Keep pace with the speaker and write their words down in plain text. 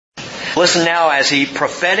Listen now as he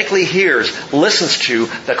prophetically listens to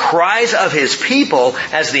the cries of his people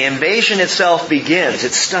as the invasion itself begins.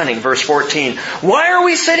 It's stunning. Verse 14. Why are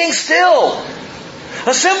we sitting still?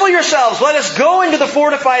 Assemble yourselves. Let us go into the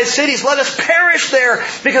fortified cities. Let us perish there,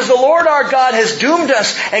 because the Lord our God has doomed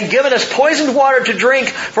us and given us poisoned water to drink,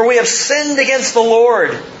 for we have sinned against the Lord.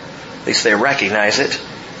 At least they recognize it.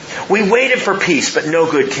 We waited for peace, but no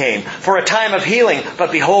good came. For a time of healing,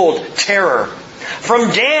 but behold, terror. From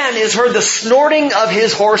Dan is heard the snorting of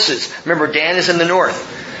his horses. Remember, Dan is in the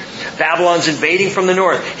north. Babylon's invading from the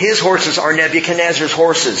north. His horses are Nebuchadnezzar's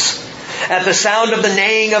horses. At the sound of the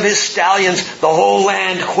neighing of his stallions, the whole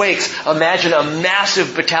land quakes. Imagine a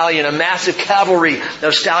massive battalion, a massive cavalry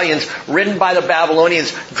of stallions ridden by the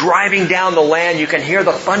Babylonians driving down the land. You can hear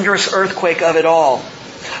the thunderous earthquake of it all.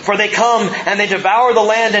 For they come and they devour the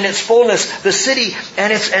land and its fullness, the city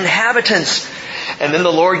and its inhabitants. And then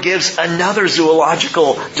the Lord gives another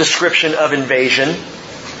zoological description of invasion.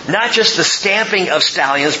 Not just the stamping of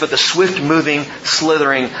stallions, but the swift moving,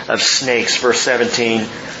 slithering of snakes. Verse 17.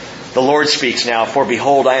 The Lord speaks now, for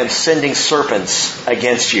behold, I am sending serpents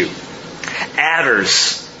against you.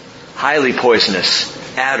 Adders, highly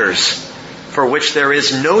poisonous, adders, for which there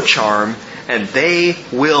is no charm, and they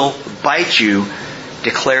will bite you,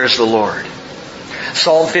 declares the Lord.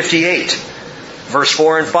 Psalm 58, verse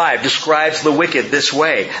 4 and 5 describes the wicked this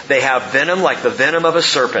way. They have venom like the venom of a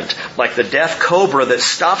serpent, like the deaf cobra that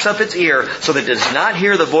stops up its ear so that it does not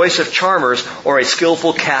hear the voice of charmers or a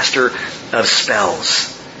skillful caster of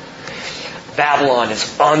spells. Babylon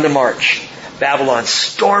is on the march. Babylon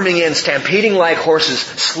storming in, stampeding like horses,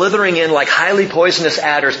 slithering in like highly poisonous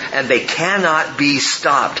adders, and they cannot be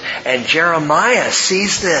stopped. And Jeremiah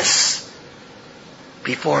sees this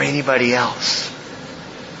before anybody else.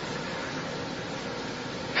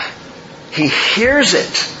 He hears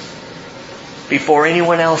it before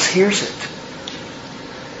anyone else hears it.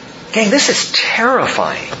 Gang, this is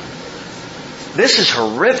terrifying. This is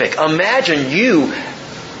horrific. Imagine you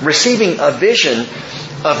receiving a vision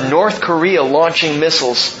of North Korea launching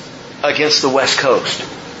missiles against the West Coast.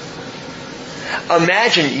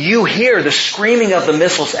 Imagine you hear the screaming of the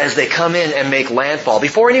missiles as they come in and make landfall.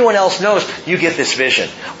 Before anyone else knows, you get this vision.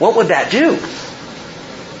 What would that do?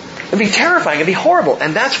 It'd be terrifying. It'd be horrible.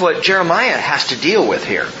 And that's what Jeremiah has to deal with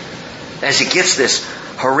here as he gets this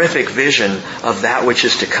horrific vision of that which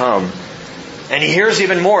is to come. And he hears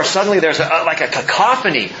even more. Suddenly there's like a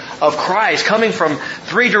cacophony of cries coming from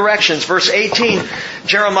three directions. Verse 18,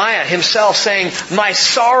 Jeremiah himself saying, my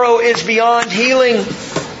sorrow is beyond healing.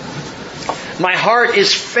 My heart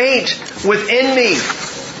is faint within me.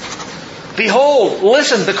 Behold,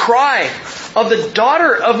 listen, the cry of the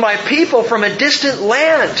daughter of my people from a distant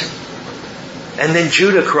land. And then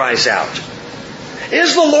Judah cries out,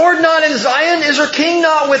 is the Lord not in Zion? Is her king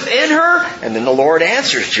not within her? And then the Lord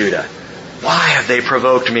answers Judah, why have they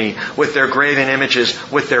provoked me with their graven images,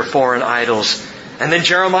 with their foreign idols? And then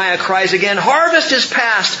Jeremiah cries again, harvest is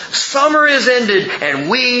past, summer is ended, and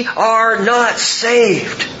we are not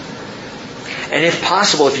saved. And if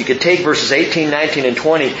possible, if you could take verses 18, 19, and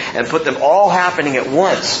 20 and put them all happening at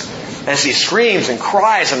once, as he screams and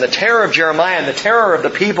cries and the terror of Jeremiah and the terror of the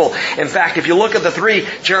people. In fact, if you look at the three,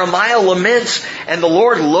 Jeremiah laments and the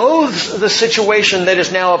Lord loathes the situation that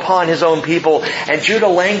is now upon His own people, and Judah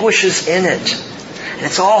languishes in it. And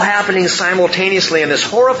it's all happening simultaneously in this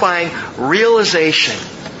horrifying realization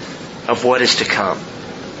of what is to come.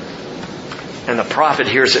 And the prophet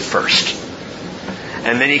hears it first.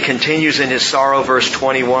 And then he continues in his sorrow, verse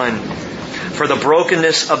 21. For the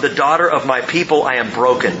brokenness of the daughter of my people I am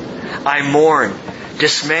broken. I mourn.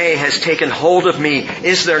 Dismay has taken hold of me.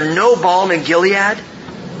 Is there no balm in Gilead?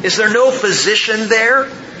 Is there no physician there?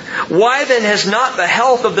 Why then has not the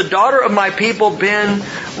health of the daughter of my people been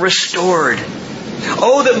restored?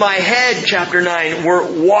 Oh, that my head, chapter 9,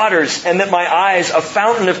 were waters, and that my eyes a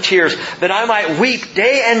fountain of tears, that I might weep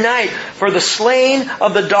day and night for the slain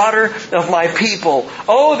of the daughter of my people.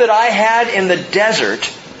 Oh, that I had in the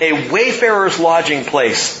desert a wayfarer's lodging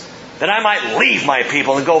place, that I might leave my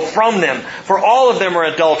people and go from them, for all of them are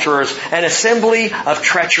adulterers, an assembly of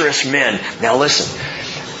treacherous men. Now listen,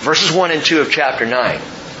 verses 1 and 2 of chapter 9.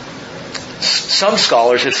 Some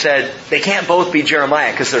scholars have said they can't both be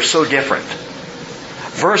Jeremiah because they're so different.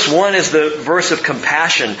 Verse 1 is the verse of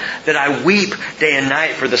compassion, that I weep day and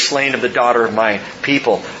night for the slain of the daughter of my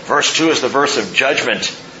people. Verse 2 is the verse of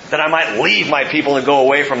judgment, that I might leave my people and go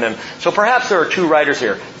away from them. So perhaps there are two writers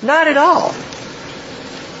here. Not at all.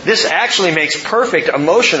 This actually makes perfect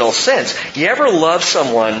emotional sense. You ever love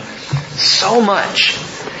someone so much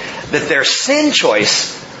that their sin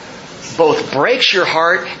choice both breaks your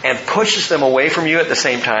heart and pushes them away from you at the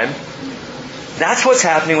same time. That's what's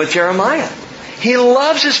happening with Jeremiah. He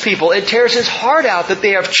loves his people. It tears his heart out that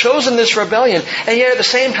they have chosen this rebellion, and yet at the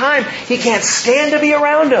same time, he can't stand to be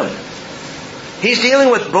around them. He's dealing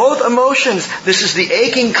with both emotions. This is the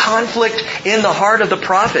aching conflict in the heart of the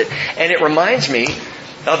prophet. And it reminds me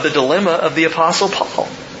of the dilemma of the Apostle Paul.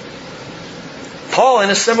 Paul, in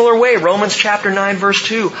a similar way, Romans chapter 9, verse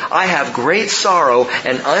 2, I have great sorrow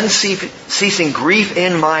and unceasing grief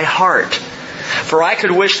in my heart. For I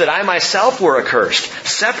could wish that I myself were accursed,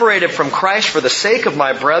 separated from Christ for the sake of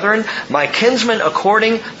my brethren, my kinsmen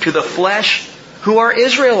according to the flesh, who are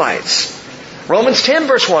Israelites. Romans 10,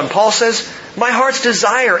 verse 1, Paul says, my heart's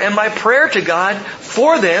desire and my prayer to God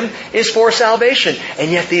for them is for salvation.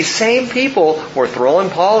 And yet these same people were throwing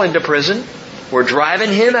Paul into prison, were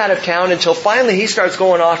driving him out of town until finally he starts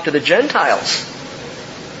going off to the Gentiles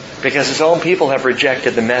because his own people have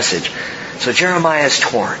rejected the message. So Jeremiah is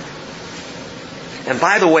torn. And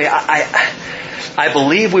by the way, I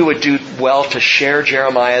believe we would do well to share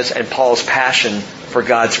Jeremiah's and Paul's passion for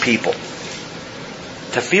God's people.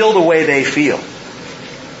 To feel the way they feel.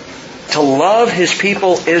 To love His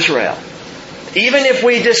people Israel. Even if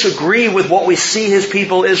we disagree with what we see His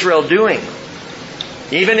people Israel doing.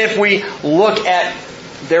 Even if we look at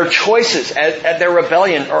their choices, at their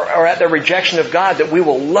rebellion, or at their rejection of God, that we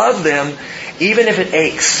will love them even if it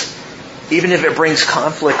aches. Even if it brings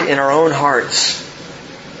conflict in our own hearts.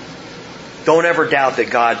 Don't ever doubt that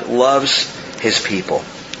God loves His people.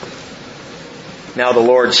 Now the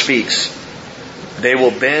Lord speaks. They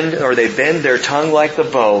bend their tongue like the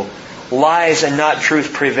bow. Lies and not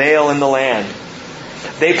truth prevail in the land.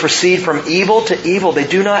 They proceed from evil to evil. They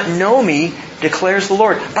do not know me, declares the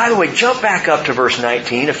Lord. By the way, jump back up to verse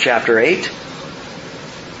 19 of chapter 8.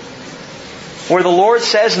 Where the Lord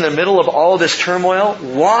says in the middle of all this turmoil,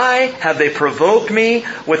 why have they provoked me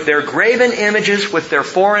with their graven images, with their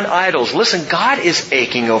foreign idols? Listen, God is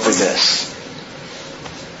aching over this.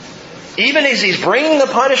 Even as He's bringing the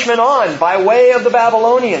punishment on by way of the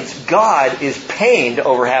Babylonians, God is pained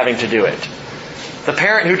over having to do it. The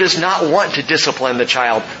parent who does not want to discipline the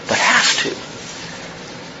child, but has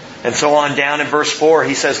to. And so on down in verse 4,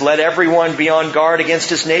 he says, let everyone be on guard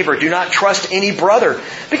against his neighbor. Do not trust any brother,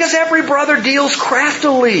 because every brother deals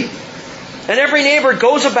craftily. And every neighbor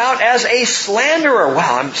goes about as a slanderer.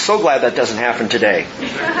 Wow, I'm so glad that doesn't happen today.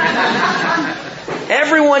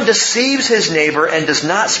 Everyone deceives his neighbor and does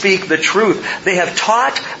not speak the truth. They have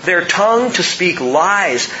taught their tongue to speak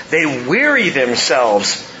lies. They weary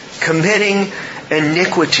themselves, committing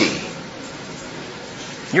iniquity.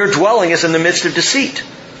 Your dwelling is in the midst of deceit.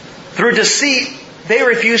 Through deceit, they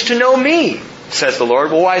refuse to know me, says the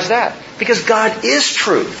Lord. Well, why is that? Because God is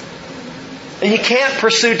truth. And you can't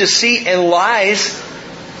pursue deceit and lies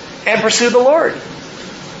and pursue the Lord.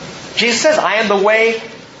 Jesus says, I am the way,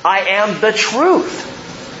 I am the truth.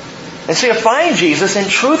 And so you find Jesus in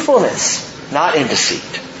truthfulness, not in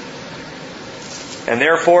deceit. And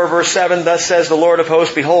therefore, verse 7, thus says the Lord of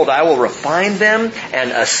hosts, behold, I will refine them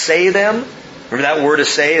and assay them. Remember that word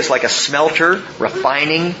assay is like a smelter,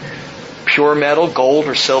 refining pure metal, gold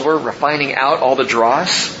or silver, refining out all the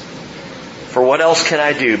dross. For what else can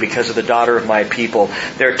I do because of the daughter of my people?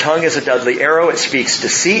 Their tongue is a deadly arrow, it speaks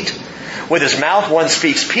deceit. With his mouth one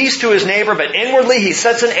speaks peace to his neighbor, but inwardly he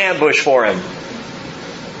sets an ambush for him.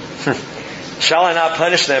 Shall I not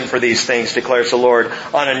punish them for these things, declares the Lord?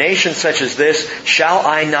 On a nation such as this, shall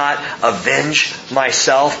I not avenge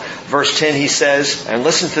myself? Verse 10 he says, and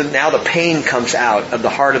listen to now the pain comes out of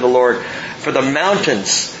the heart of the Lord. For the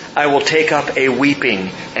mountains I will take up a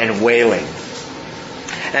weeping and wailing.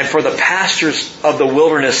 And for the pastures of the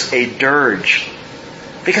wilderness a dirge.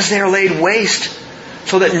 Because they are laid waste,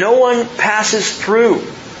 so that no one passes through.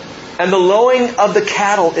 And the lowing of the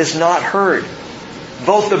cattle is not heard.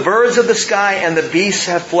 Both the birds of the sky and the beasts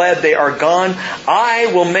have fled. They are gone.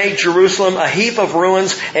 I will make Jerusalem a heap of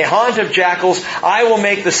ruins, a haunt of jackals. I will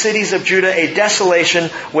make the cities of Judah a desolation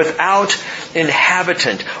without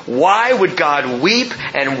inhabitant. Why would God weep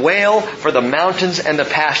and wail for the mountains and the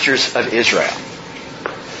pastures of Israel?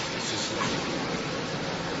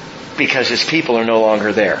 Because His people are no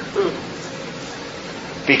longer there.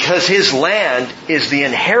 Because His land is the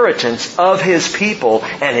inheritance of His people,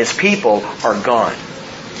 and His people are gone.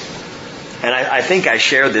 And I think I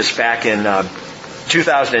shared this back in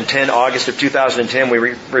 2010, August of 2010.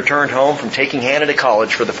 We returned home from taking Hannah to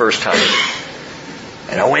college for the first time.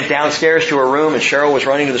 And I went downstairs to her room, and Cheryl was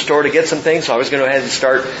running to the store to get some things, so I was going to go ahead and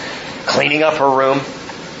start cleaning up her room.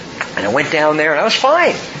 And I went down there, and I was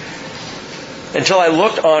fine. Until I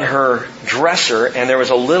looked on her dresser, and there was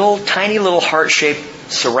a tiny little heart-shaped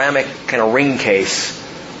ceramic kind of ring case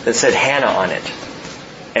that said Hannah on it.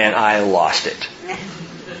 And I lost it.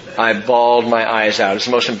 I bawled my eyes out. It's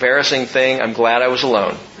the most embarrassing thing. I'm glad I was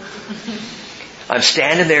alone. I'm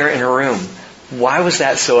standing there in her room. Why was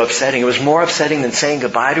that so upsetting? It was more upsetting than saying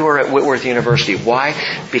goodbye to her at Whitworth University. Why?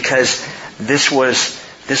 Because this was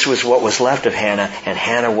what was left of Hannah, and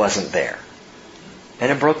Hannah wasn't there.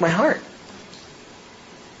 And it broke my heart.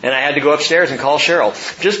 And I had to go upstairs and call Cheryl.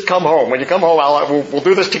 Just come home. When you come home, we'll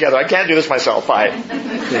do this together. I can't do this myself.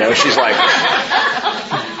 She's like,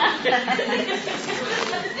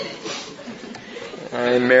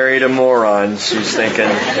 I married a moron, she's thinking,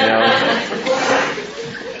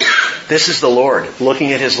 This is the Lord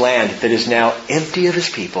looking at His land that is now empty of His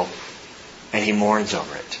people, and He mourns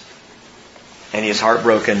over it. And He is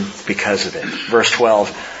heartbroken because of it. Verse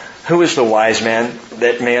 12, who is the wise man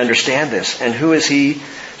that may understand this? And who is he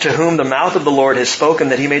to whom the mouth of the Lord has spoken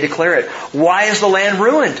that He may declare it? Why is the land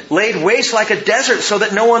ruined, laid waste like a desert, so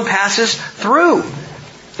that no one passes through?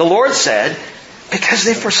 The Lord said, because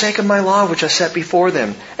they've forsaken my law which I set before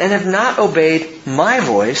them, and have not obeyed my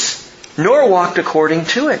voice, nor walked according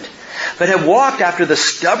to it, but have walked after the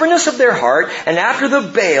stubbornness of their heart, and after the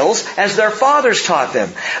Baals, as their fathers taught them.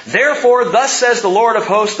 Therefore, thus says the Lord of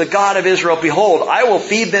hosts, the God of Israel, behold, I will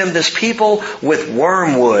feed them, this people, with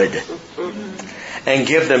wormwood, and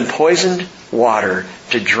give them poisoned water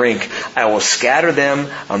to drink. I will scatter them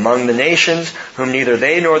among the nations, whom neither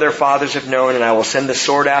they nor their fathers have known, and I will send the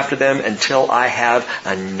sword after them until I have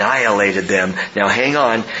annihilated them. Now hang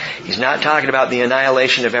on. He's not talking about the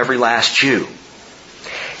annihilation of every last Jew.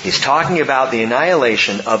 He's talking about the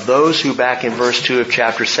annihilation of those who, back in verse 2 of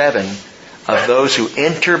chapter 7, of those who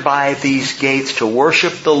enter by these gates to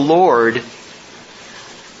worship the Lord,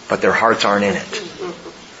 but their hearts aren't in it.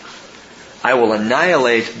 I will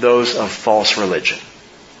annihilate those of false religion.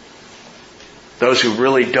 Those who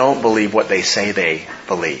really don't believe what they say they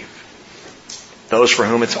believe. Those for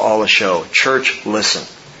whom it's all a show. Church, listen.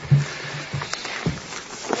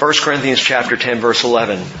 1 Corinthians chapter 10 verse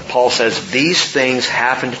 11, Paul says, these things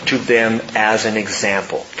happened to them as an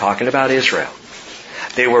example. Talking about Israel.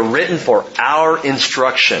 They were written for our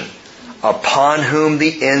instruction, upon whom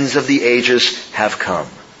the ends of the ages have come.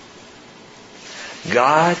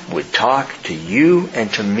 God would talk to you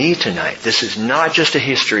and to me tonight. This is not just a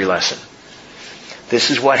history lesson. This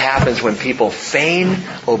is what happens when people feign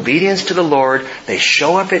obedience to the Lord. They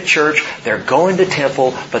show up at church, they're going to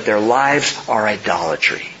temple, but their lives are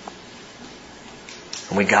idolatry.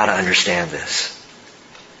 And we got to understand this.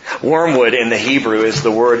 Wormwood in the Hebrew is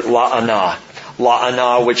the word la'anah.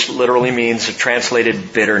 La'anah, which literally means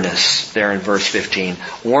translated bitterness, there in verse 15.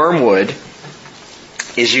 Wormwood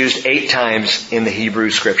is used 8 times in the Hebrew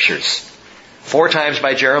Scriptures. 4 times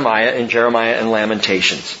by Jeremiah in Jeremiah and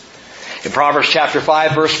Lamentations. In Proverbs chapter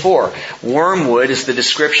 5 verse 4, wormwood is the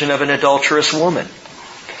description of an adulterous woman.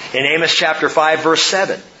 In Amos chapter 5 verse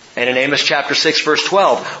 7, and in Amos chapter 6 verse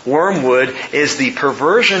 12, wormwood is the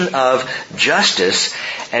perversion of justice,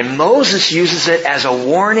 and Moses uses it as a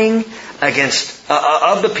warning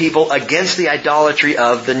of the people against the idolatry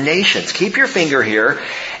of the nations. Keep your finger here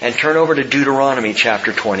and turn over to Deuteronomy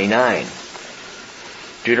chapter 29.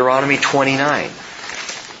 Deuteronomy 29.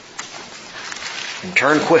 And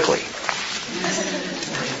turn quickly.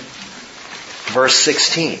 Verse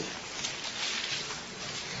 16.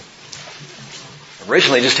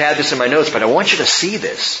 Originally just had this in my notes, but I want you to see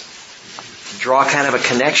this. Draw kind of a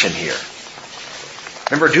connection here.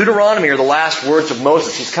 Remember, Deuteronomy are the last words of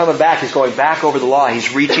Moses. He's coming back. He's going back over the law. He's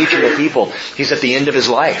reteaching the people. He's at the end of his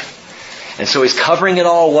life. And so he's covering it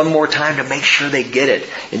all one more time to make sure they get it.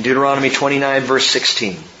 In Deuteronomy 29 verse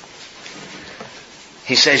 16.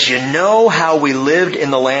 He says, you know how we lived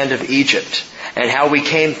in the land of Egypt, and how we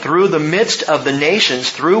came through the midst of the nations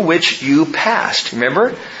through which you passed.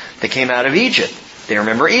 Remember? They came out of Egypt. They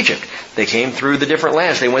remember Egypt. They came through the different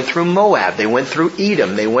lands. They went through Moab. They went through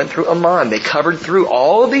Edom. They went through Ammon. They covered through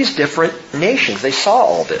all of these different nations. They saw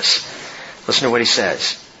all this. Listen to what he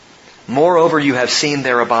says. Moreover, you have seen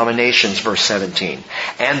their abominations, verse 17,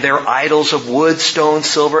 and their idols of wood, stone,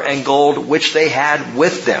 silver, and gold, which they had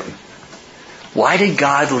with them. Why did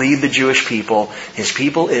God lead the Jewish people, His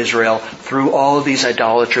people Israel, through all of these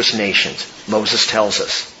idolatrous nations? Moses tells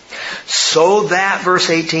us. So that, verse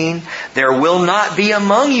 18, there will not be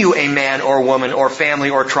among you a man or woman or family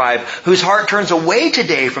or tribe whose heart turns away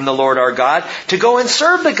today from the Lord our God to go and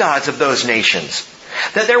serve the gods of those nations.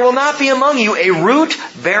 That there will not be among you a root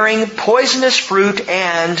bearing poisonous fruit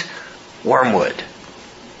and wormwood.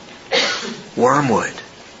 Wormwood.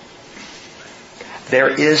 There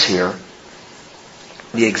is here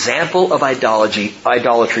the example of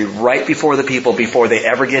idolatry right before the people before they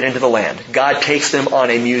ever get into the land. God takes them on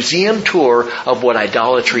a museum tour of what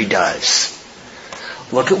idolatry does.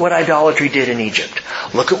 Look at what idolatry did in Egypt.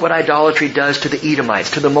 Look at what idolatry does to the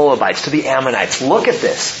Edomites, to the Moabites, to the Ammonites. Look at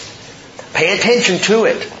this. Pay attention to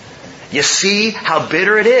it. You see how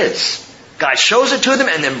bitter it is. God shows it to them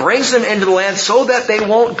and then brings them into the land so that they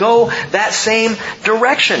won't go that same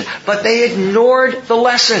direction. But they ignored the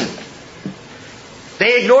lesson.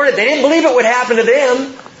 They ignored it. They didn't believe it would happen to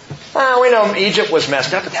them. Well, we know Egypt was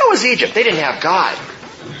messed up, but that was Egypt. They didn't have God.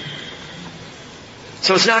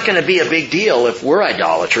 So it's not going to be a big deal if we're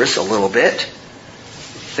idolatrous a little bit.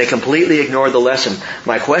 They completely ignored the lesson.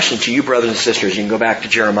 My question to you, brothers and sisters, you can go back to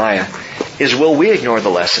Jeremiah, is will we ignore the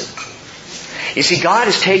lesson? You see, God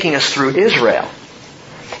is taking us through Israel.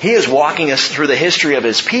 He is walking us through the history of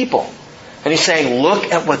His people. And He's saying, look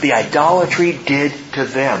at what the idolatry did to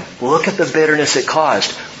them. Look at the bitterness it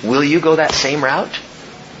caused. Will you go that same route?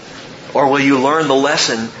 Or will you learn the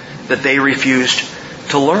lesson that they refused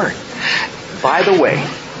to learn? By the way,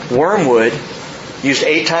 wormwood, used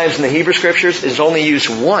 8 times in the Hebrew Scriptures, is only used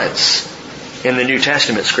once in the New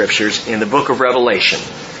Testament Scriptures in the book of Revelation,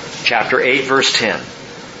 chapter 8, verse 10.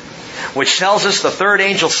 Which tells us the third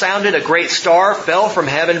angel sounded, a great star fell from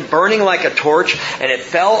heaven, burning like a torch, and it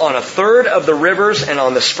fell on a third of the rivers and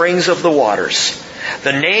on the springs of the waters.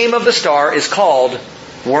 The name of the star is called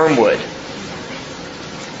wormwood.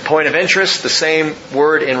 Point of interest, the same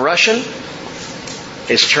word in Russian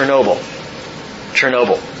is Chernobyl.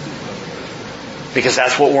 Chernobyl. Because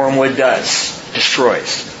that's what wormwood does.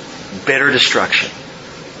 Destroys. Bitter destruction.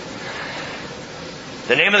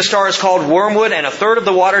 The name of the star is called wormwood, and a third of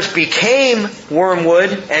the waters became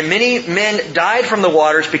wormwood, and many men died from the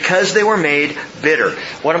waters because they were made bitter.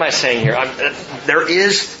 What am I saying here? There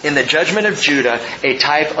is, in the judgment of Judah, a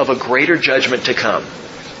type of a greater judgment to come.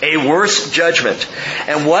 A worse judgment.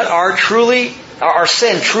 And what our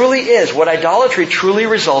sin truly is, what idolatry truly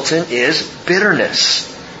results in, is bitterness.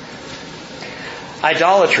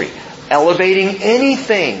 Idolatry. Elevating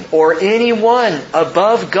anything or anyone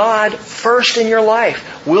above God first in your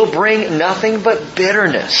life will bring nothing but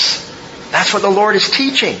bitterness. That's what the Lord is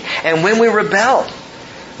teaching. And when we rebel,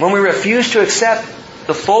 when we refuse to accept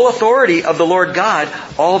the full authority of the Lord God,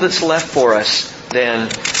 all that's left for us then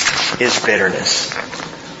is bitterness.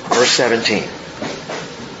 Verse 17.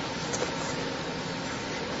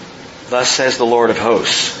 Thus says the Lord of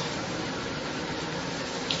hosts,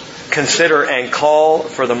 consider and call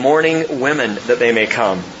for the mourning women that they may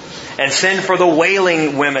come, and send for the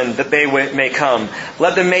wailing women that they may come.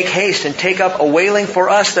 Let them make haste and take up a wailing for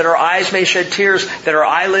us, that our eyes may shed tears, that our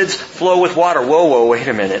eyelids flow with water. Whoa, wait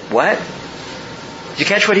a minute. What? Did you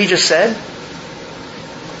catch what he just said?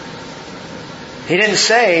 He didn't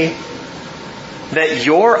say that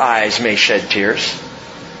your eyes may shed tears.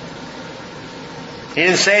 He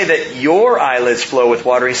didn't say that your eyelids flow with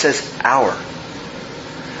water. He says our.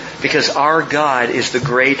 Because our God is the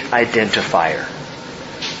great identifier.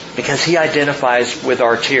 Because He identifies with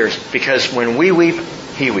our tears. Because when we weep,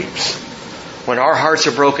 He weeps. When our hearts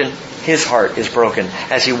are broken, His heart is broken.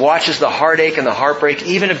 As He watches the heartache and the heartbreak,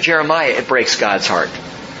 even of Jeremiah, it breaks God's heart.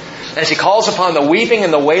 As He calls upon the weeping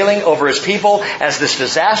and the wailing over His people, as this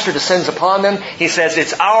disaster descends upon them, He says,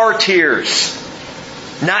 it's our tears.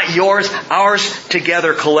 Not yours, ours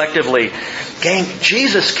together collectively. Gang,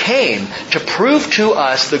 Jesus came to prove to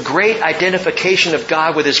us the great identification of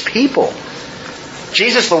God with His people.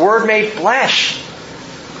 Jesus, the Word made flesh.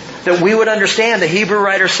 That we would understand, the Hebrew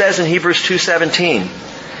writer says in Hebrews 2:17,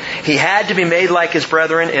 He had to be made like His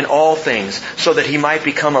brethren in all things, so that He might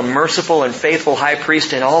become a merciful and faithful high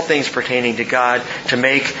priest in all things pertaining to God, to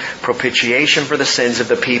make propitiation for the sins of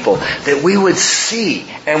the people. That we would see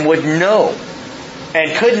and would know,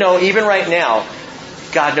 and could know even right now,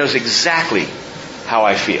 God knows exactly how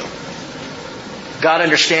I feel. God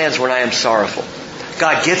understands when I am sorrowful.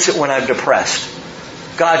 God gets it when I'm depressed.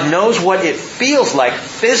 God knows what it feels like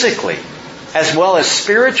physically as well as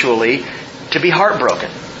spiritually to be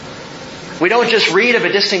heartbroken. We don't just read of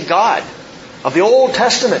a distant God of the Old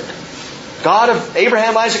Testament, God of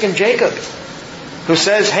Abraham, Isaac, and Jacob, who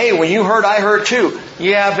says, hey, when you hurt, I hurt too.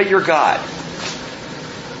 Yeah, but you're God.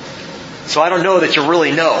 So I don't know that you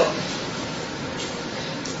really know.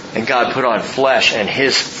 And God put on flesh, and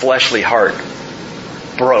His fleshly heart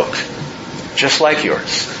broke, just like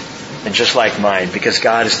yours, and just like mine, because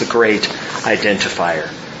God is the great identifier.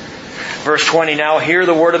 Verse 20, now hear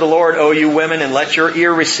the word of the Lord, O you women, and let your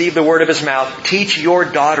ear receive the word of His mouth. Teach your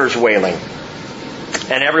daughters wailing,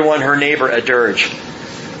 and everyone her neighbor a dirge.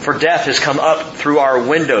 For death has come up through our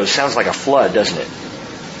windows. Sounds like a flood, doesn't it?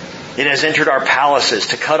 It has entered our palaces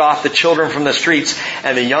to cut off the children from the streets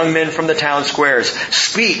and the young men from the town squares.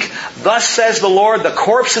 Speak, thus says the Lord, the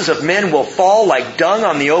corpses of men will fall like dung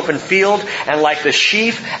on the open field and like the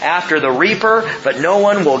sheaf after the reaper, but no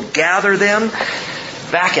one will gather them.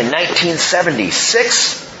 Back in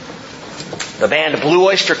 1976, the band Blue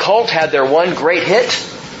Oyster Cult had their one great hit,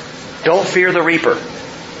 Don't Fear the Reaper.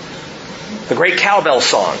 The great cowbell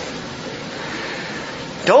song.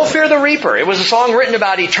 Don't fear the reaper. It was a song written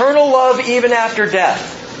about eternal love even after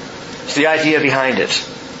death. It's the idea behind it.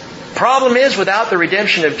 Problem is, without the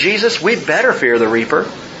redemption of Jesus, we'd better fear the reaper.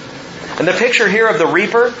 And the picture here of the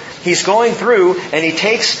reaper, he's going through and he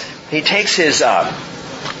takes his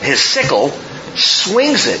sickle,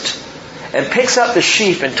 swings it, and picks up the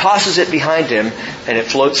sheaf and tosses it behind him, and it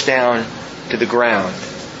floats down to the ground,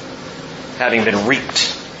 having been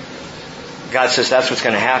reaped. God says, that's what's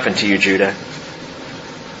going to happen to you, Judah.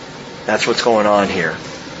 That's what's going on here.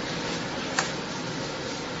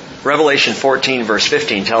 Revelation 14 verse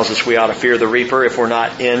 15 tells us we ought to fear the reaper if we're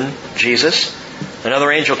not in Jesus.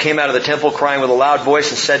 Another angel came out of the temple crying with a loud voice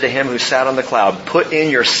and said to him who sat on the cloud, Put in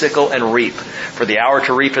your sickle and reap, for the hour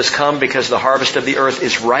to reap has come because the harvest of the earth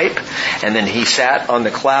is ripe. And then he sat on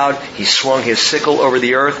the cloud, he swung his sickle over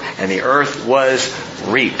the earth, and the earth was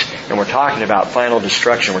reaped. And we're talking about final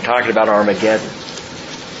destruction. We're talking about Armageddon.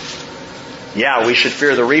 Yeah, we should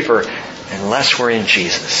fear the reaper unless we're in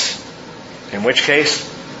Jesus. In which case,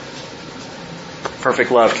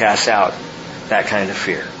 perfect love casts out that kind of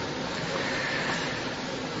fear.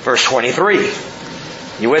 Verse 23.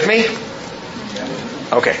 You with me?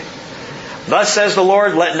 Okay. Thus says the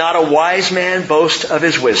Lord, let not a wise man boast of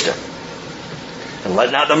his wisdom, and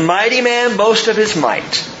let not the mighty man boast of his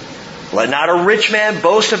might. Let not a rich man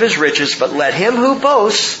boast of his riches, but let him who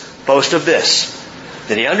boasts boast of this,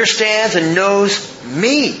 that he understands and knows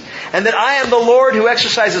me, and that I am the Lord who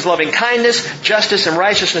exercises loving kindness, justice, and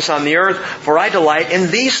righteousness on the earth, for I delight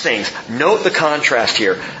in these things. Note the contrast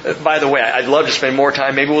here. By the way, I'd love to spend more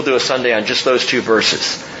time. Maybe we'll do a Sunday on just those two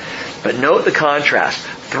verses. But note the contrast.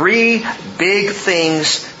 3 big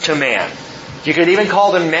things to man. You could even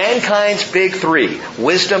call them mankind's big 3.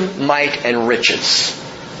 Wisdom, might, and riches.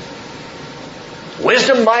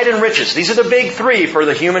 Wisdom, might, and riches. These are the big 3 for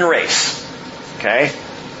the human race. Okay?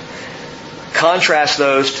 Contrast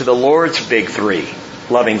those to the Lord's big 3.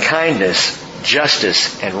 Loving kindness,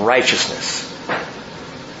 justice, and righteousness.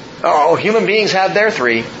 Oh, human beings have their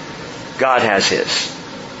 3. God has His.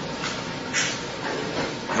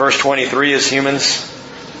 Verse 23 is humans.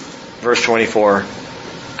 Verse 24,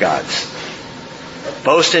 God's.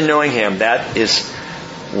 Boast in knowing Him. That is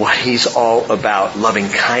what He's all about. Loving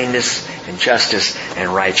kindness and justice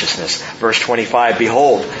and righteousness. Verse 25,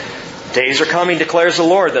 Behold, days are coming, declares the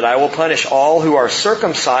Lord, that I will punish all who are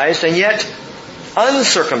circumcised and yet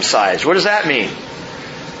uncircumcised. What does that mean?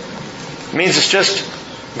 It means it's just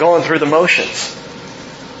going through the motions.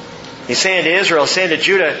 He's saying to Israel, saying to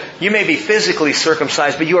Judah, you may be physically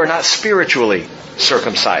circumcised, but you are not spiritually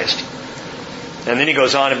circumcised. And then he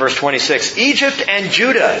goes on in verse 26, Egypt and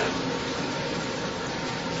Judah,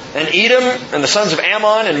 and Edom, and the sons of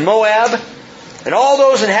Ammon, and Moab, and all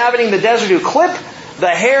those inhabiting the desert who clip the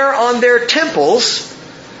hair on their temples,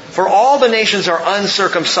 for all the nations are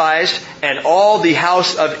uncircumcised, and all the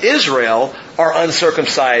house of Israel are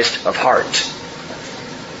uncircumcised of heart.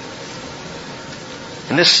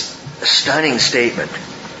 In this stunning statement,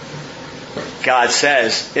 God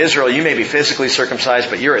says, Israel, you may be physically circumcised,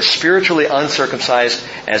 but you're as spiritually uncircumcised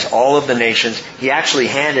as all of the nations. He actually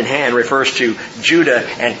hand in hand refers to Judah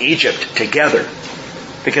and Egypt together,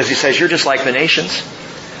 because he says, you're just like the nations.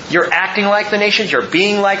 You're acting like the nations. You're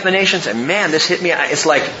being like the nations. And man, this hit me. It's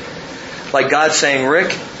like God saying,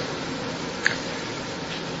 Rick,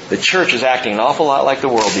 the church is acting an awful lot like the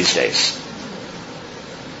world these days.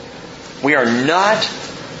 We are not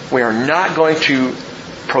going to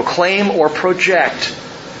proclaim or project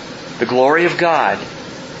the glory of God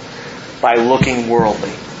by looking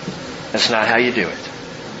worldly. That's not how you do it.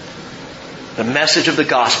 The message of the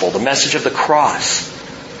gospel, the message of the cross,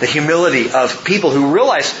 the humility of people who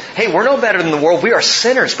realize, hey, we're no better than the world. We are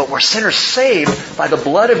sinners, but we're sinners saved by the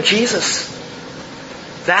blood of Jesus.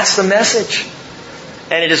 That's the message.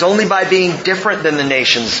 And it is only by being different than the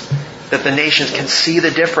nations that the nations can see the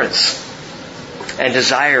difference and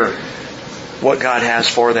desire what God has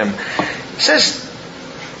for them. It says,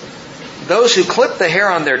 those who clip the hair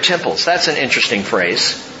on their temples. That's an interesting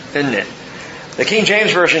phrase, isn't it? The King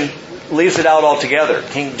James Version leaves it out altogether.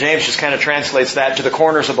 King James just kind of translates that to the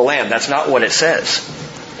corners of the land. That's not what it says.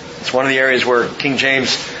 It's one of the areas where King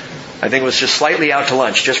James, I think, was just slightly out to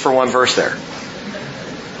lunch, just for one verse there.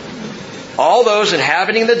 All those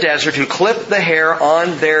inhabiting the desert who clip the hair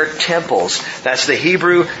on their temples. That's the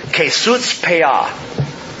Hebrew kesutz peah.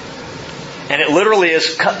 And it literally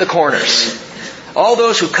is cut the corners. All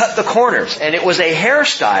those who cut the corners. And it was a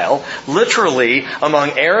hairstyle, literally,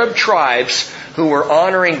 among Arab tribes who were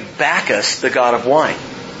honoring Bacchus, the god of wine.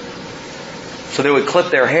 So they would clip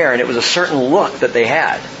their hair, and it was a certain look that they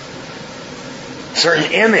had. A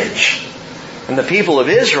certain image. And the people of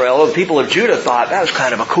Israel, the people of Judah, thought that was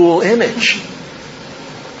kind of a cool image.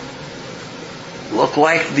 Look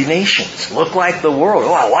like the nations. Look like the world.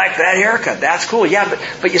 Oh, I like that haircut. That's cool. Yeah,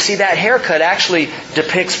 but you see, that haircut actually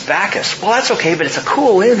depicts Bacchus. Well, that's okay, but it's a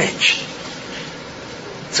cool image.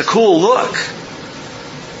 It's a cool look.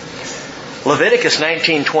 Leviticus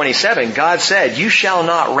 19:27, God said, "You shall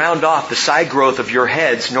not round off the side growth of your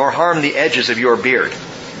heads, nor harm the edges of your beard."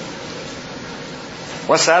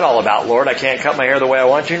 What's that all about, Lord? I can't cut my hair the way I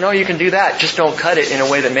want to. No, you can do that. Just don't cut it in a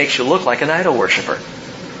way that makes you look like an idol worshiper.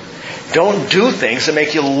 Don't do things that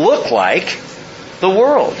make you look like the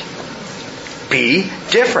world. Be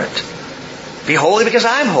different. Be holy because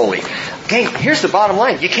I'm holy. Okay, here's the bottom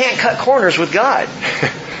line. You can't cut corners with God.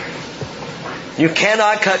 You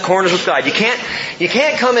cannot cut corners with God. You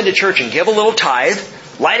can't come into church and give a little tithe,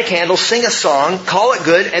 light a candle, sing a song, call it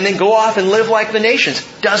good, and then go off and live like the nations.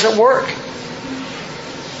 Doesn't work.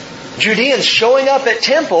 Judeans showing up at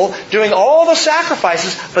temple, doing all the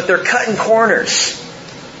sacrifices, but they're cutting corners.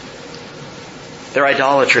 They're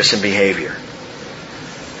idolatrous in behavior.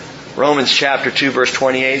 Romans chapter 2 verse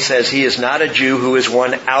 28 says, "He is not a Jew who is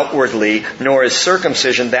one outwardly, nor is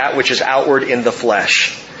circumcision that which is outward in the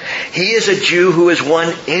flesh. He is a Jew who is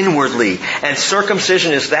one inwardly, and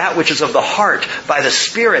circumcision is that which is of the heart, by the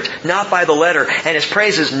Spirit, not by the letter. And his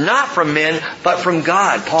praise is not from men, but from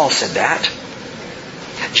God." Paul said that.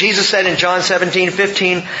 Jesus said in John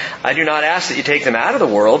 17:15, "I do not ask that you take them out of the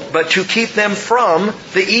world, but to keep them from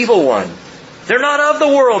the evil one. They're not of the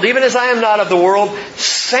world, even as I am not of the world.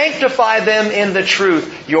 Sanctify them in the truth.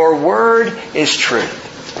 Your word is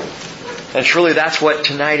truth." And truly that's what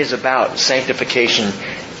tonight is about, sanctification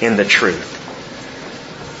in the truth.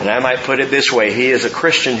 And I might put it this way, he is a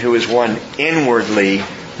Christian who is one inwardly,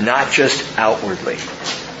 not just outwardly.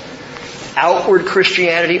 Outward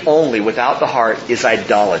Christianity only without the heart is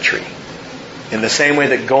idolatry. In the same way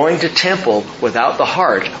that going to temple without the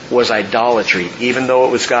heart was idolatry, even though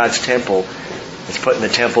it was God's temple, it's putting the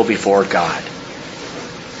temple before God.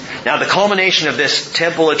 Now the culmination of this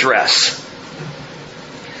temple address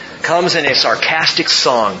comes in a sarcastic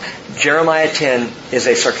song. Jeremiah 10 is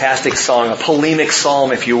a sarcastic song, a polemic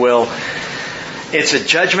psalm, if you will. It's a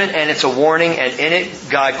judgment and it's a warning, and in it,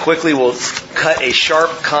 God quickly will cut a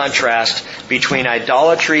sharp contrast between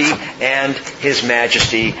idolatry and His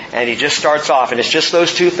majesty. And He just starts off, and it's just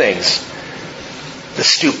those two things. The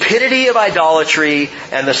stupidity of idolatry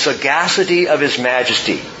and the sagacity of His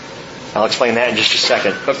majesty. I'll explain that in just a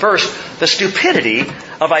second. But first, the stupidity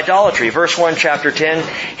of idolatry. Verse 1, chapter 10.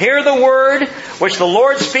 "Hear the word which the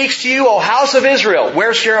Lord speaks to you, O house of Israel."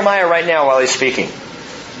 Where's Jeremiah right now while he's speaking?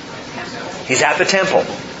 He's at the temple.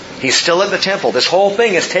 He's still at the temple. This whole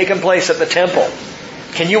thing has taken place at the temple.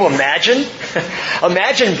 Can you imagine?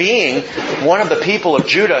 Imagine being one of the people of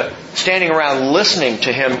Judah standing around listening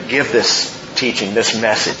to him give this teaching, this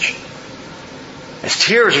message. As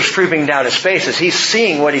tears are streaming down his face as he's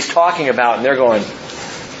seeing what he's talking about, and they're going,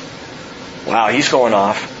 wow, he's going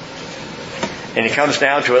off. And he comes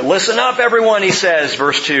down to it. "Listen up, everyone," he says,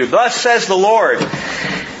 verse 2. "Thus says the Lord,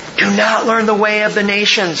 do not learn the way of the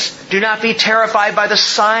nations. Do not be terrified by the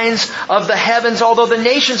signs of the heavens, although the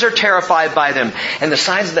nations are terrified by them." And the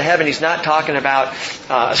signs of the heaven, he's not talking about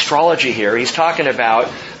astrology here. He's talking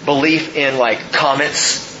about belief in like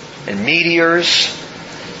comets and meteors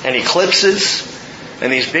and eclipses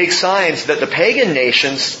and these big signs that the pagan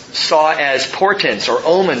nations saw as portents or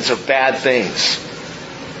omens of bad things.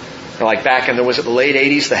 Like back in the late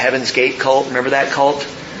 80s, the Heaven's Gate cult. Remember that cult?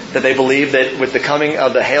 That they believed that with the coming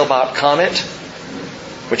of the Hale-Bopp comet,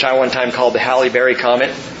 which I one time called the Halle Berry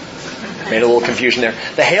comet. Made a little confusion there.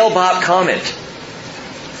 The Hale-Bopp comet.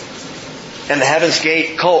 And the Heaven's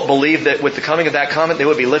Gate cult believed that with the coming of that comet, they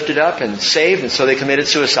would be lifted up and saved, and so they committed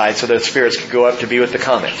suicide so their spirits could go up to be with the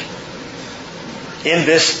comet. In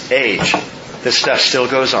this age, this stuff still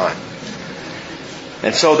goes on.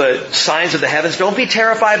 And so the signs of the heavens, don't be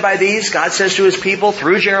terrified by these. God says to His people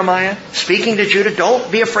through Jeremiah, speaking to Judah,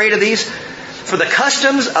 don't be afraid of these. For the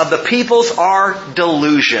customs of the peoples are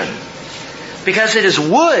delusion. Because it is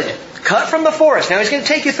wood cut from the forest. Now He's going to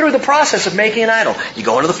take you through the process of making an idol. You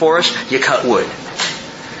go into the forest, you cut wood.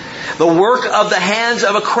 The work of the hands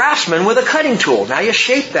of a craftsman with a cutting tool. Now you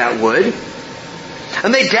shape that wood.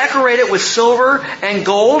 And they decorate it with silver and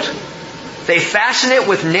gold. They fasten it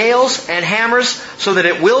with nails and hammers so that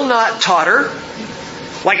it will not totter.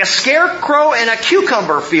 Like a scarecrow in a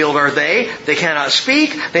cucumber field are they. They cannot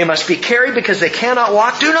speak. They must be carried because they cannot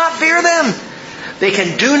walk. Do not fear them. They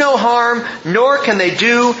can do no harm, nor can they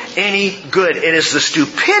do any good. It is the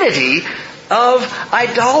stupidity of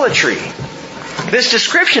idolatry. This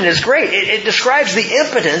description is great. It describes the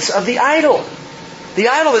impotence of the idol. The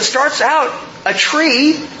idol that starts out a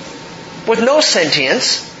tree with no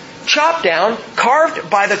sentience, chopped down, carved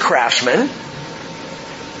by the craftsman,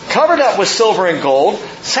 covered up with silver and gold.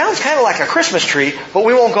 Sounds kind of like a Christmas tree, but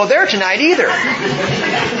we won't go there tonight either.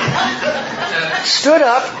 Stood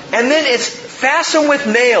up, and then it's fastened with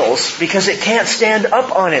nails because it can't stand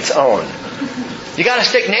up on its own. You got to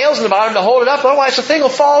stick nails in the bottom to hold it up, otherwise the thing will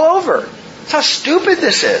fall over. That's how stupid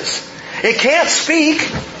this is. It can't speak.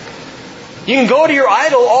 You can go to your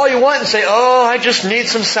idol all you want and say, oh, I just need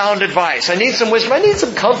some sound advice. I need some wisdom. I need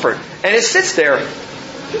some comfort. And it sits there and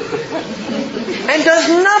does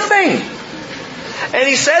nothing. And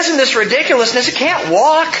he says in this ridiculousness, it can't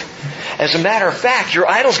walk. As a matter of fact, your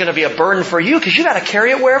idol's going to be a burden for you because you got to carry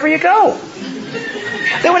it wherever you go.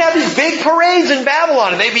 They would have these big parades in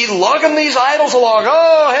Babylon and they'd be lugging these idols along.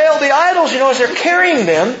 Oh, hail the idols, as they're carrying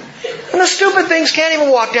them. And the stupid things can't even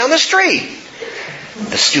walk down the street.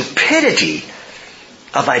 The stupidity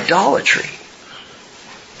of idolatry.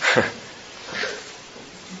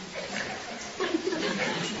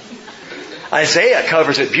 Isaiah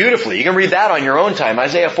covers it beautifully. You can read that on your own time.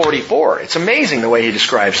 Isaiah 44. It's amazing the way he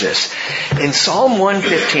describes this. In Psalm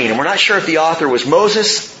 115, and we're not sure if the author was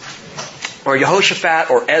Moses or Jehoshaphat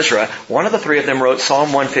or Ezra. One of the three of them wrote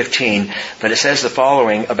Psalm 115. But it says the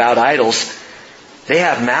following about idols. They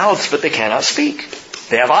have mouths, but they cannot speak.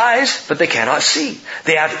 They have eyes, but they cannot see.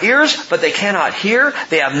 They have ears, but they cannot hear.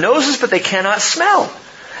 They have noses, but they cannot smell.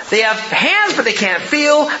 They have hands, but they can't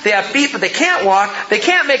feel. They have feet, but they can't walk. They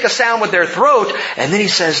can't make a sound with their throat. And then he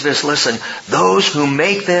says this, listen, those who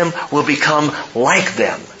make them will become like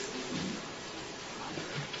them.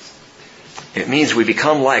 It means we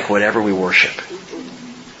become like whatever we worship.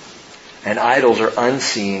 And idols are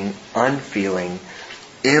unseen, unfeeling,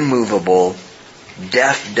 immovable,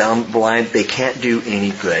 deaf, dumb, blind. They can't do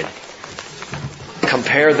any good.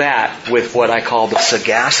 Compare that with what I call the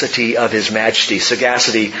sagacity of His Majesty.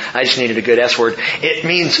 Sagacity, I just needed a good S word. It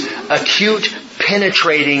means acute,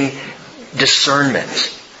 penetrating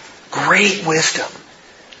discernment. Great wisdom.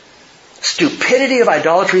 Stupidity of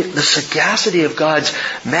idolatry, the sagacity of God's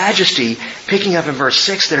majesty. Picking up in verse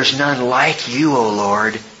 6, there's none like you, O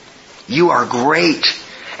Lord. You are great,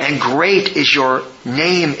 and great is your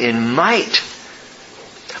name in might.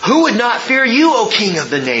 Who would not fear you, O King of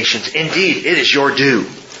the nations? Indeed, it is your due.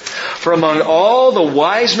 For among all the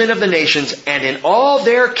wise men of the nations and in all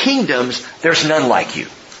their kingdoms, there's none like you.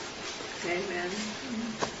 Amen.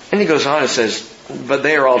 And he goes on and says, but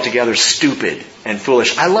they are altogether stupid and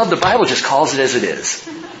foolish. I love the Bible just calls it as it is.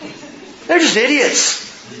 They're just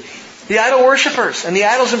idiots. The idol worshippers and the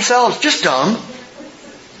idols themselves, just dumb.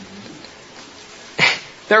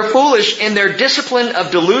 They're foolish in their discipline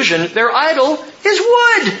of delusion. Their idol is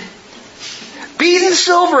wood. Beaten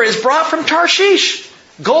silver is brought from Tarshish.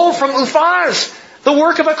 Gold from Uphaz. The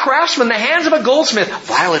work of a craftsman, the hands of a goldsmith.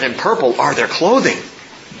 Violet and purple are their clothing.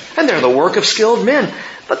 And they're the work of skilled men.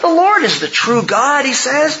 But the Lord is the true God, he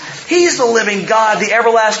says. He's the living God, the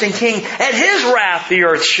everlasting King. At His wrath the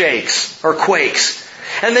earth shakes or quakes.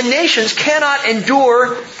 And the nations cannot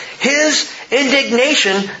endure His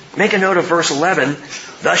indignation. Make a note of verse 11.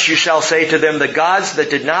 Thus you shall say to them, the gods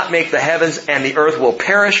that did not make the heavens and the earth will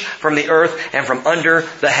perish from the earth and from under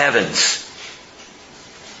the heavens.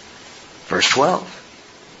 Verse 12.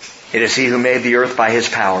 It is He who made the earth by His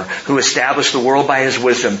power, who established the world by His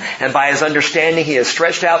wisdom, and by His understanding He has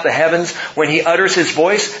stretched out the heavens. When He utters His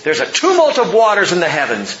voice, there's a tumult of waters in the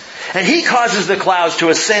heavens. And He causes the clouds to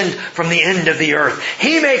ascend from the end of the earth.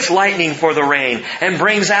 He makes lightning for the rain, and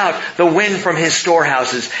brings out the wind from His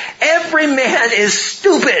storehouses. Every man is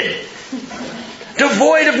stupid,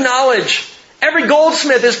 devoid of knowledge. Every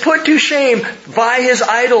goldsmith is put to shame by his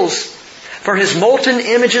idols. For his molten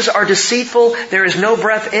images are deceitful. There is no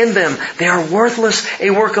breath in them. They are worthless, a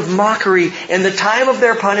work of mockery. In the time of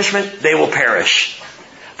their punishment, they will perish.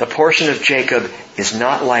 The portion of Jacob is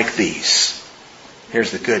not like these.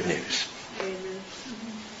 Here's the good news.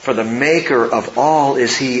 For the maker of all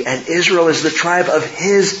is He, and Israel is the tribe of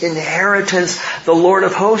His inheritance. The Lord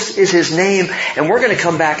of hosts is His name. And we're going to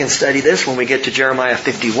come back and study this when we get to Jeremiah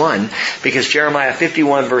 51, because Jeremiah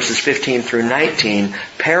 51 verses 15 through 19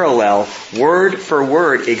 parallel word for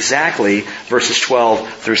word exactly verses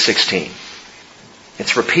 12 through 16.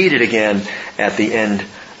 It's repeated again at the end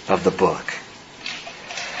of the book.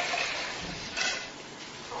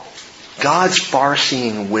 God's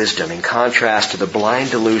far-seeing wisdom in contrast to the blind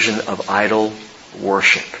delusion of idol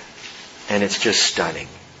worship. And it's just stunning.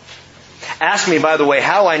 Ask me, by the way,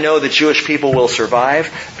 how I know the Jewish people will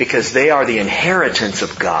survive? Because they are the inheritance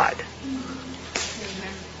of God.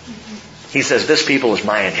 He says, this people is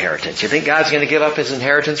my inheritance. You think God's going to give up His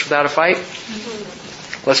inheritance without a fight?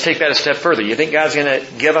 Let's take that a step further. You think God's going to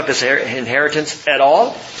give up His inheritance at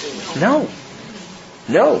all? No.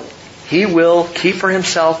 No. He will keep for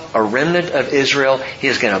Himself a remnant of Israel. He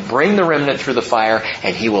is going to bring the remnant through the fire,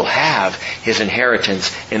 and He will have His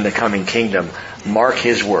inheritance in the coming kingdom. Mark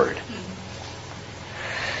His word.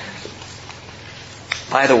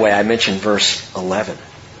 By the way, I mentioned verse 11.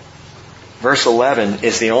 Verse 11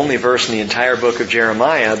 is the only verse in the entire book of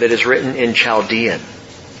Jeremiah that is written in Chaldean.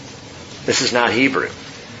 This is not Hebrew.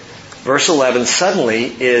 Verse 11 suddenly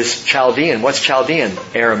is Chaldean. What's Chaldean?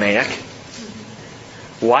 Aramaic.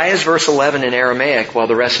 Why is verse 11 in Aramaic while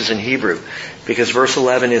the rest is in Hebrew? Because verse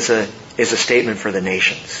 11 is a statement for the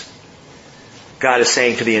nations. God is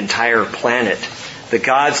saying to the entire planet, the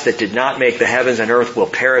gods that did not make the heavens and earth will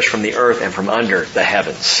perish from the earth and from under the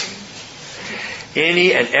heavens.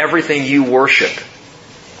 Any and everything you worship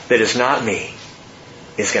that is not me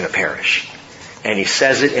is going to perish. And He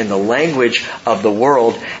says it in the language of the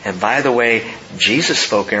world. And by the way, Jesus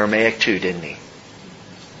spoke Aramaic too, didn't He?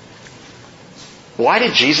 Why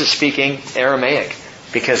did Jesus speak Aramaic?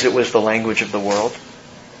 Because it was the language of the world.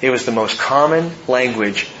 It was the most common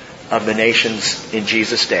language of the nations in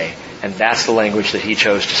Jesus' day. And that's the language that He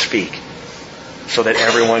chose to speak, so that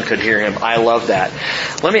everyone could hear Him. I love that.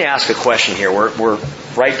 Let me ask a question here. We're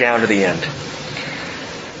right down to the end.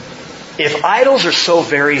 If idols are so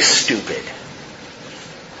very stupid,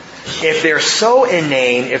 if they're so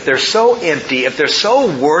inane, if they're so empty, if they're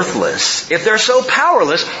so worthless, if they're so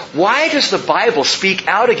powerless, why does the Bible speak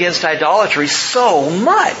out against idolatry so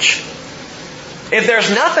much? If there's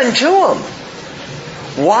nothing to them,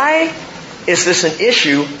 why is this an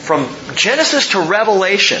issue from Genesis to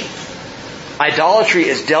Revelation? Idolatry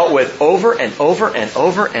is dealt with over and over and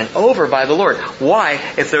over and over by the Lord. Why,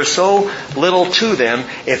 if there's so little to them,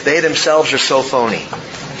 if they themselves are so phony?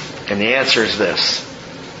 And the answer is this.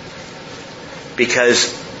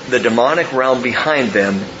 Because the demonic realm behind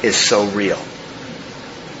them is so real.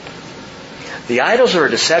 The idols are a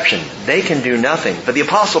deception. They can do nothing. But the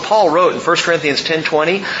Apostle Paul wrote in 1 Corinthians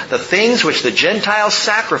 10:20, the things which the Gentiles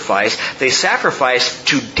sacrifice, they sacrifice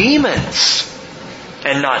to demons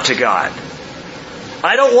and not to God.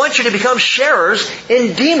 I don't want you to become sharers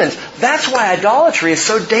in demons. That's why idolatry is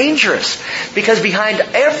so dangerous. Because behind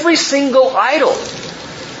every single idol,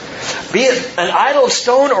 be it an idol of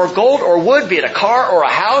stone or gold or wood, be it a car or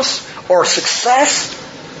a house or success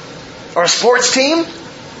or a sports team,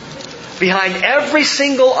 behind every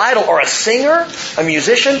single idol or a singer, a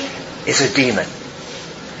musician, is a demon.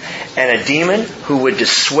 And a demon who would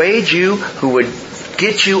dissuade you, who would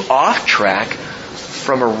get you off track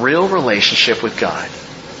from a real relationship with God.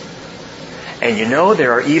 And you know,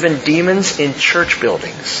 there are even demons in church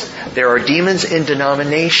buildings. There are demons in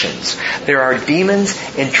denominations. There are demons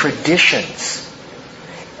in traditions.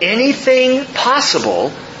 Anything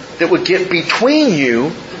possible that would get between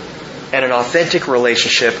you and an authentic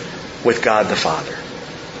relationship with God the Father.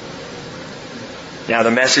 Now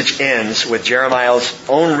the message ends with Jeremiah's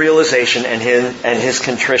own realization and his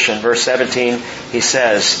contrition. Verse 17, he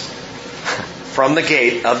says, from the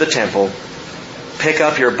gate of the temple, pick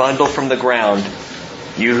up your bundle from the ground,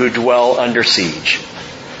 you who dwell under siege.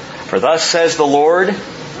 For thus says the Lord,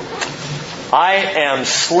 I am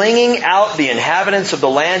slinging out the inhabitants of the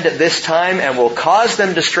land at this time and will cause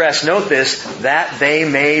them distress. Note this, that they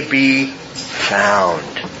may be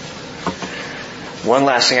found. One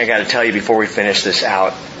last thing I got to tell you before we finish this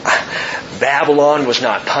out. Babylon was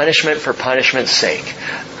not punishment for punishment's sake.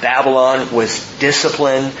 Babylon was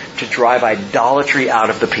discipline to drive idolatry out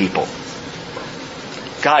of the people.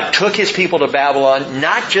 God took His people to Babylon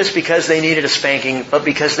not just because they needed a spanking, but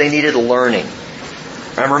because they needed learning.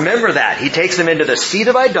 And remember that. He takes them into the seat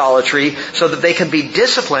of idolatry so that they can be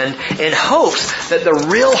disciplined in hopes that the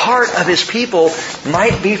real heart of His people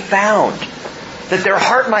might be found. That their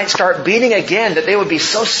heart might start beating again, that they would be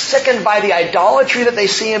so sickened by the idolatry that they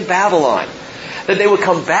see in Babylon, that they would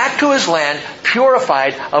come back to His land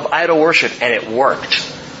purified of idol worship. And it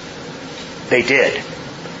worked. They did.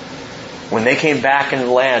 When they came back into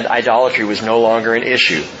the land, idolatry was no longer an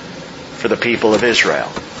issue for the people of Israel.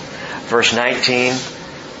 Verse 19,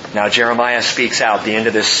 now Jeremiah speaks out the end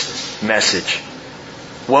of this message.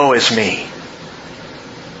 Woe is me.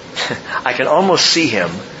 I can almost see him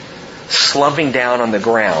slumping down on the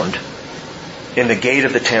ground in the gate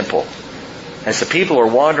of the temple as the people are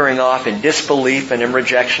wandering off in disbelief and in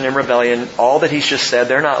rejection and rebellion. All that he's just said,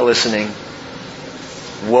 they're not listening.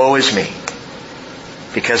 Woe is me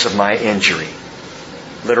because of my injury.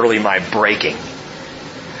 Literally my breaking.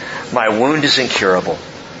 My wound is incurable.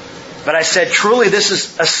 But I said, truly this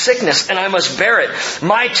is a sickness and I must bear it.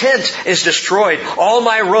 My tent is destroyed. All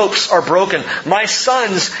my ropes are broken. My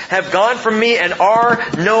sons have gone from me and are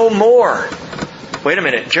no more. Wait a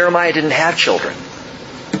minute. Jeremiah didn't have children.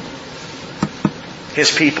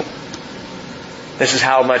 His people. This is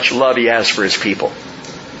how much love he has for his people.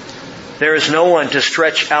 There is no one to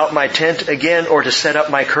stretch out my tent again or to set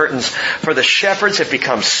up my curtains. For the shepherds have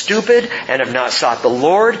become stupid and have not sought the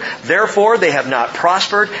Lord. Therefore they have not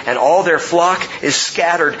prospered and all their flock is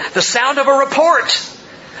scattered. The sound of a report.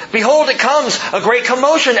 Behold, it comes, a great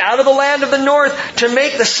commotion out of the land of the north to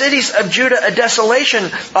make the cities of Judah a desolation,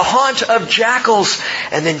 a haunt of jackals.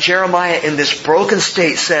 And then Jeremiah in this broken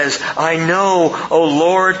state says, I know, O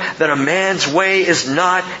Lord, that a man's way is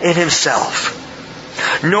not in himself.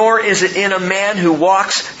 Nor is it in a man who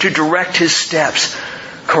walks to direct his steps.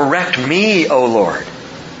 Correct me, O Lord,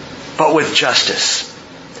 but with justice.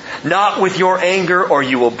 Not with your anger, or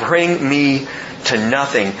you will bring me to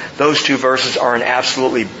nothing. Those two verses are an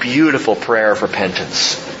absolutely beautiful prayer of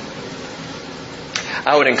repentance.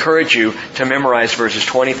 I would encourage you to memorize verses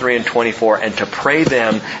 23 and 24 and to pray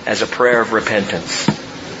them as a prayer of repentance.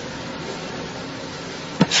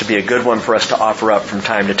 This would be a good one for us to offer up from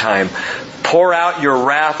time to time. Pour out your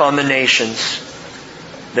wrath on the nations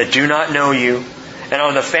that do not know you, and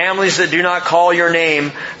on the families that do not call your name,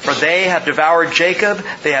 for they have devoured Jacob,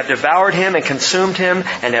 they have devoured him and consumed him,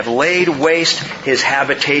 and have laid waste his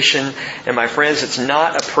habitation. And my friends, it's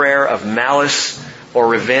not a prayer of malice or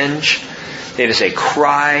revenge. It is a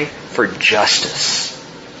cry for justice.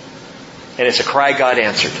 And it's a cry God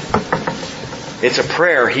answered. It's a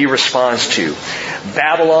prayer He responds to.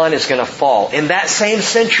 Babylon is going to fall. In that same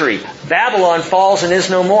century, Babylon falls and is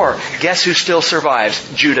no more. Guess who still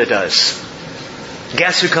survives? Judah does.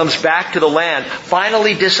 Guess who comes back to the land,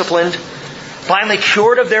 finally disciplined, finally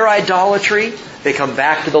cured of their idolatry? They come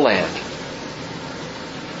back to the land.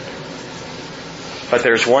 But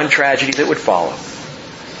there's one tragedy that would follow.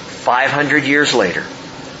 500 years later,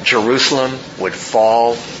 Jerusalem would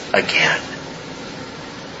fall again.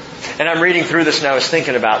 And I'm reading through this and I was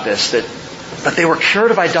thinking about this, but they were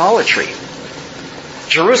cured of idolatry.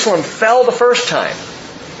 Jerusalem fell the first time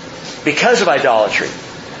because of idolatry.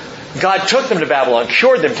 God took them to Babylon,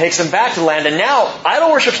 cured them, takes them back to the land, and now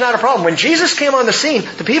idol worship's not a problem. When Jesus came on the scene,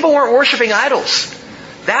 the people weren't worshiping idols.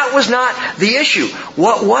 That was not the issue.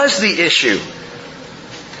 What was the issue?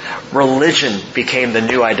 Religion became the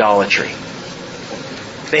new idolatry.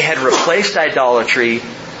 They had replaced idolatry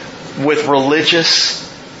with religious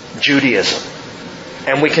Judaism.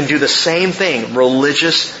 And we can do the same thing,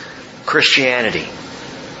 religious Christianity.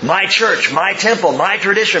 My church, my temple, my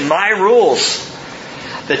tradition, my rules.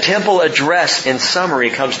 The temple address, in summary,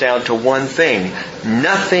 comes down to one thing.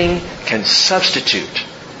 Nothing can substitute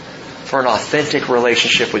for an authentic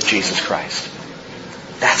relationship with Jesus Christ.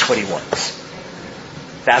 That's what He wants.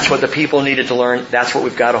 That's what the people needed to learn. That's what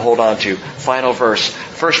we've got to hold on to. Final verse.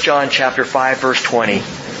 1 John chapter 5, verse 20.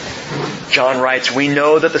 John writes, we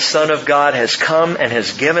know that the Son of God has come and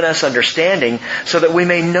has given us understanding so that we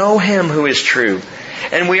may know Him who is true.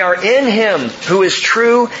 And we are in Him who is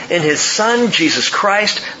true, in His Son, Jesus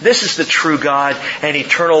Christ. This is the true God and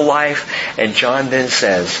eternal life. And John then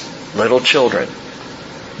says, little children,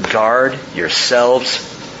 guard yourselves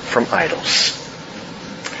from idols.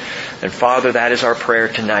 And Father, that is our prayer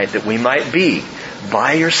tonight, that we might be,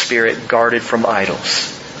 by Your Spirit, guarded from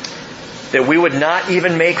idols. That we would not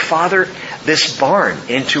even make, Father, this barn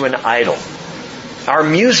into an idol. Our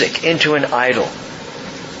music into an idol.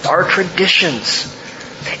 Our traditions.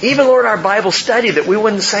 Even, Lord, our Bible study, that we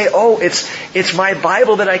wouldn't say, oh, it's my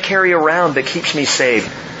Bible that I carry around that keeps me saved.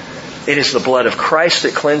 It is the blood of Christ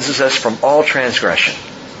that cleanses us from all transgression.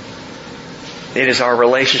 It is our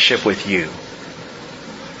relationship with You.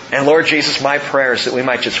 And Lord Jesus, my prayer is that we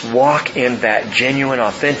might just walk in that genuine,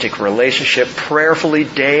 authentic relationship prayerfully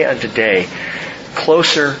day unto day,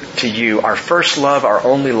 closer to You, our first love, our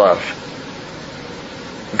only love.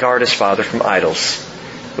 Guard us, Father, from idols.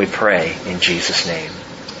 We pray in Jesus' name.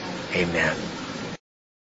 Amen.